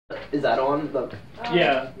Is that on? The...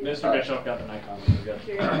 Yeah, Mr. Bishop got the Nikon. We're good.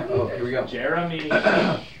 Oh, here we go. Jeremy.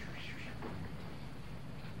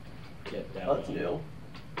 Get down. Oh, that's new.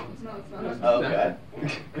 No, it's not. Oh, okay.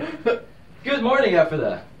 Good morning,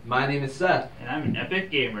 Ephrata. My name is Seth. And I'm an epic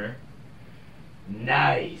gamer.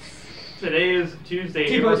 Nice. Today is Tuesday,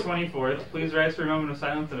 April 24th. Please rise for a moment of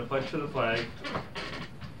silence and a pledge to the flag.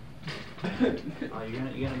 Oh,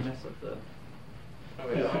 you're gonna mess up the... Oh,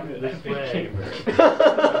 wait, I'm an This epic way. gamer.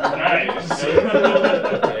 Nice.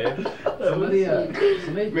 Somebody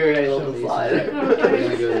Very nice show little me slide. some- We're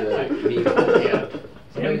gonna go to the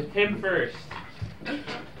meeting. Him first.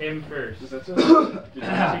 Him first. Did you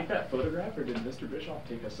take that photograph or did Mr. Bischoff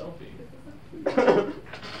take a selfie?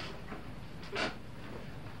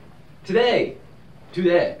 Today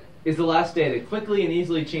is the last day to quickly and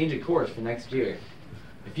easily change a course for next year.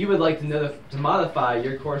 If you would like to modify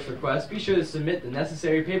your course request, be sure to submit the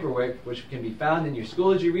necessary paperwork, which can be found in your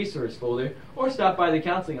Schoology resource folder, or stop by the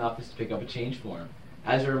counseling office to pick up a change form.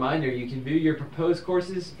 As a reminder, you can view your proposed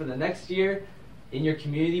courses for the next year in your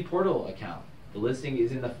community portal account. The listing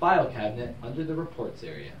is in the file cabinet under the reports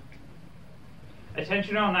area.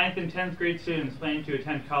 Attention all 9th and 10th grade students planning to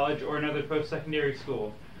attend college or another post-secondary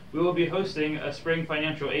school. We will be hosting a spring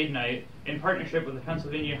financial aid night in partnership with the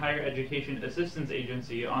Pennsylvania Higher Education Assistance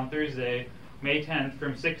Agency on Thursday, May 10th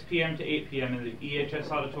from 6 p.m. to 8 p.m. in the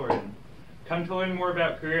EHS auditorium. Come to learn more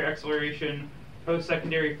about career exploration,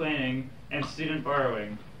 post-secondary planning, and student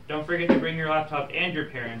borrowing. Don't forget to bring your laptop and your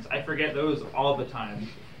parents. I forget those all the time.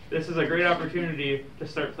 This is a great opportunity to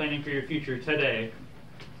start planning for your future today.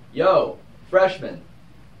 Yo, freshmen.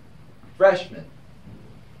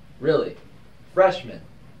 Really, freshmen.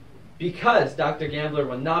 Because Dr. Gambler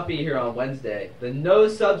will not be here on Wednesday, the no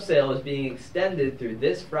sub sale is being extended through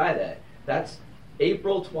this Friday. That's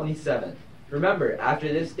April 27th. Remember,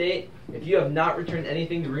 after this date, if you have not returned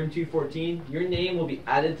anything to room 214, your name will be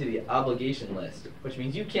added to the obligation list, which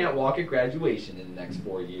means you can't walk at graduation in the next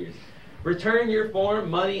 4 years. Return your form,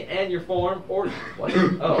 money, and your form, or what?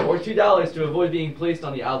 Oh, or $2 to avoid being placed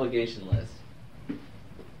on the obligation list.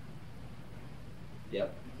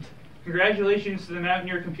 Yep. Congratulations to the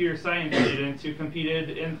Mountaineer Computer Science students who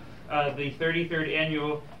competed in the 33rd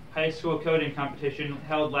Annual High School Coding Competition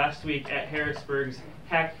held last week at Harrisburg's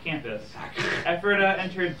Hack Campus. Ephrata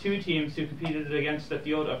entered 2 teams who competed against a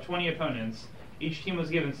field of 20 opponents. Each team was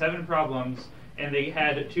given 7 problems, and they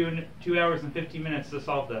had 2 hours and 50 minutes to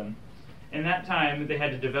solve them. In that time, they had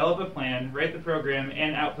to develop a plan, write the program,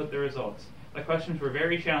 and output the results. The questions were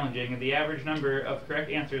very challenging, and the average number of correct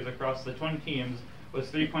answers across the 20 teams was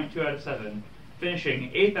 3.2 out of 7.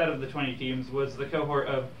 Finishing 8th out of the 20 teams was the cohort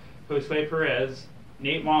of Josue Perez,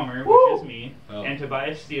 Nate Malmer, which is me, and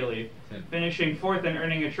Tobias Steely. Finishing 4th and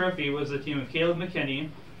earning a trophy was the team of Caleb McKinney,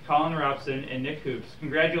 Colin Robson, and Nick Hoops.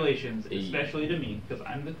 Congratulations, especially to me, because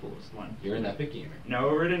I'm the coolest one. You're an epic gamer. Now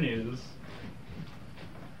over to news.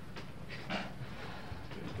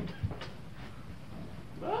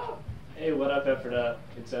 Hey, what up, Ephrata?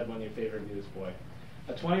 It's Edwin, your favorite newsboy.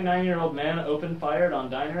 A 29-year-old man opened fire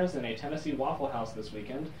on diners in a Tennessee Waffle House this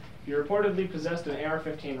weekend. He reportedly possessed an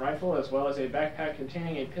AR-15 rifle as well as a backpack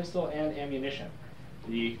containing a pistol and ammunition.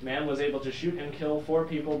 The man was able to shoot and kill 4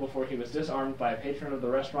 people before he was disarmed by a patron of the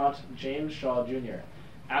restaurant, James Shaw Jr.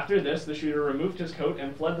 After this, the shooter removed his coat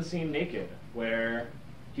and fled the scene naked, where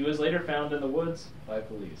he was later found in the woods by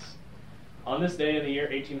police. On this day in the year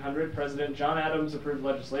 1800, President John Adams approved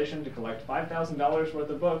legislation to collect $5,000 worth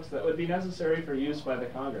of books that would be necessary for use by the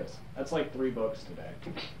Congress. That's like 3 books today.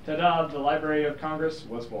 Ta-da, the Library of Congress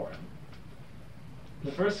was born.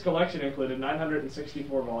 The first collection included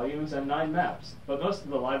 964 volumes and 9 maps, but most of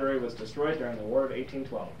the library was destroyed during the War of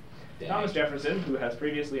 1812. Dang. Thomas Jefferson, who had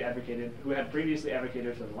previously advocated for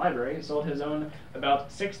the library, sold his own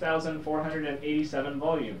about 6,487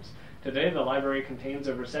 volumes. Today, the library contains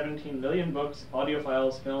over 17 million books, audio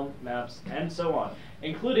files, film, maps, and so on,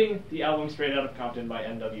 including the album Straight Outta Compton by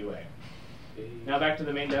NWA. Now back to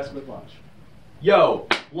the main desk with lunch. Yo,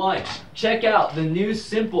 lunch. Check out the new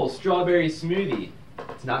simple strawberry smoothie.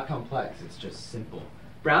 It's not complex, it's just simple.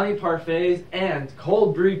 Brownie parfaits and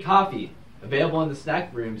cold brewed coffee. Available in the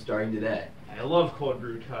snack room starting today. I love cold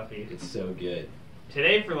brewed coffee. It's so good.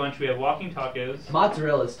 Today for lunch we have walking tacos.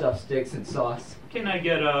 Mozzarella stuffed sticks and sauce. Can I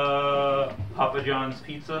get a Papa John's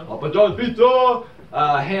pizza? Papa John's pizza!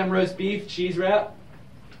 Ham roast beef, cheese wrap.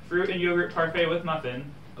 Fruit and yogurt parfait with muffin.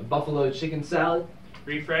 A buffalo chicken salad.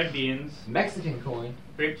 Refried beans. Mexican corn.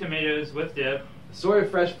 Grape tomatoes with dip. Assorted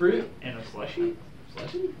fresh fruit. And a slushie.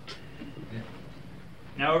 Slushy?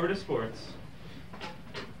 Now over to sports.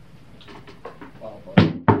 I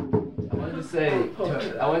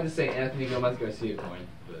wanted to say Anthony Gomez Garcia coin,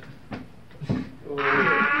 but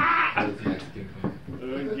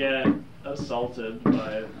get assaulted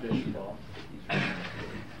by Bishop Ball.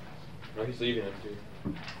 Oh, he's leaving it too.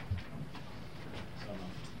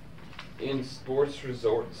 So, In sports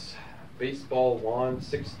resorts, baseball won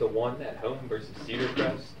 6-1 at home versus Cedar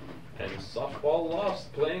Crest, and softball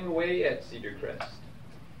lost playing away at Cedar Crest.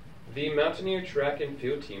 The Mountaineer track and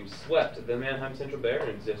field team swept the Manheim Central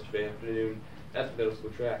Barons yesterday afternoon at the middle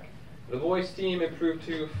school track. The boys team improved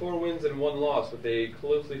to 4 wins and 1 loss with a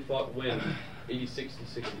closely fought win,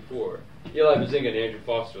 86-64. Eli Bazinga and Andrew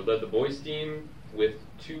Foster led the boys team with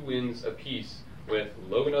 2 wins apiece, with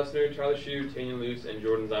Logan Usner, Tyler Shue, Tanya Luce, and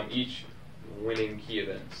Jordan Zom each winning key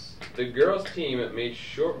events. The girls team made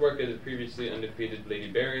short work of the previously undefeated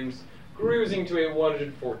Lady Barons, cruising to a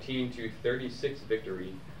 114-36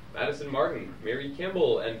 victory. Madison Martin, Mary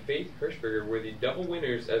Kimball, and Faith Hirschberger were the double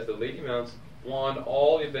winners as the Lady Mounts won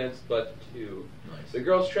all events but 2. Nice. The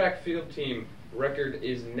girls track field team record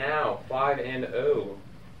is now 5-0.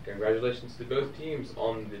 Congratulations to both teams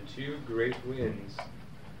on the 2 great wins.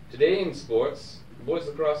 Today in sports, boys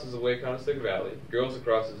lacrosse is away at Conestoga Valley, girls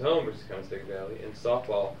lacrosse is home versus Conestoga Valley, and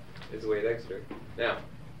softball is away at Exeter. Now,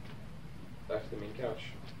 back to the main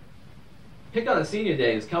couch. Pick on a Senior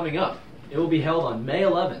Day is coming up. It will be held on May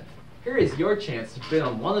 11th. Here is your chance to bid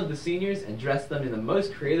on one of the seniors and dress them in the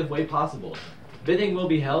most creative way possible. Bidding will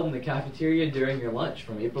be held in the cafeteria during your lunch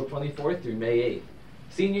from April 24th through May 8th.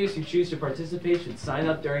 Seniors who choose to participate should sign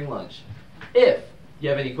up during lunch. If you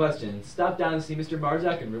have any questions, stop down and see Mr.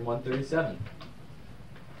 Barzak in room 137.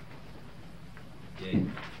 Yay.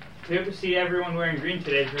 We hope to see everyone wearing green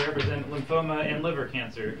today to represent lymphoma and liver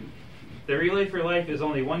cancer. The Relay for Life is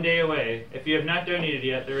only 1 day away. If you have not donated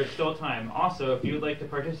yet, there is still time. Also, if you would like to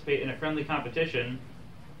participate in a friendly competition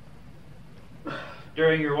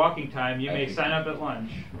during your walking time, you may sign up at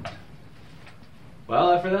lunch.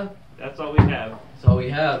 Well, Ephrata, That's all we have. that's all we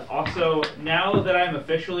have. Also, now that I'm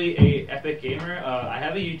officially a Epic Gamer, I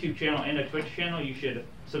have a YouTube channel and a Twitch channel. You should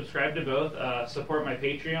subscribe to both. Support my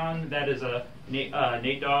Patreon. That is Nate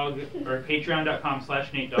Dogg, or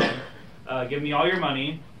patreon.com/Nate Dogg. Give me all your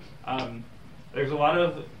money. There's a lot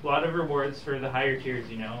of rewards for the higher tiers,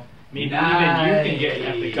 you know. Maybe even you can get an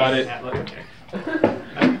Epic Got Gamer it. hat. Okay.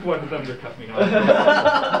 I wanted them to cut me off.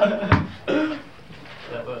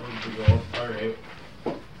 That was the goal. All right.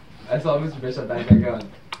 I saw Mr. Bishop back there going.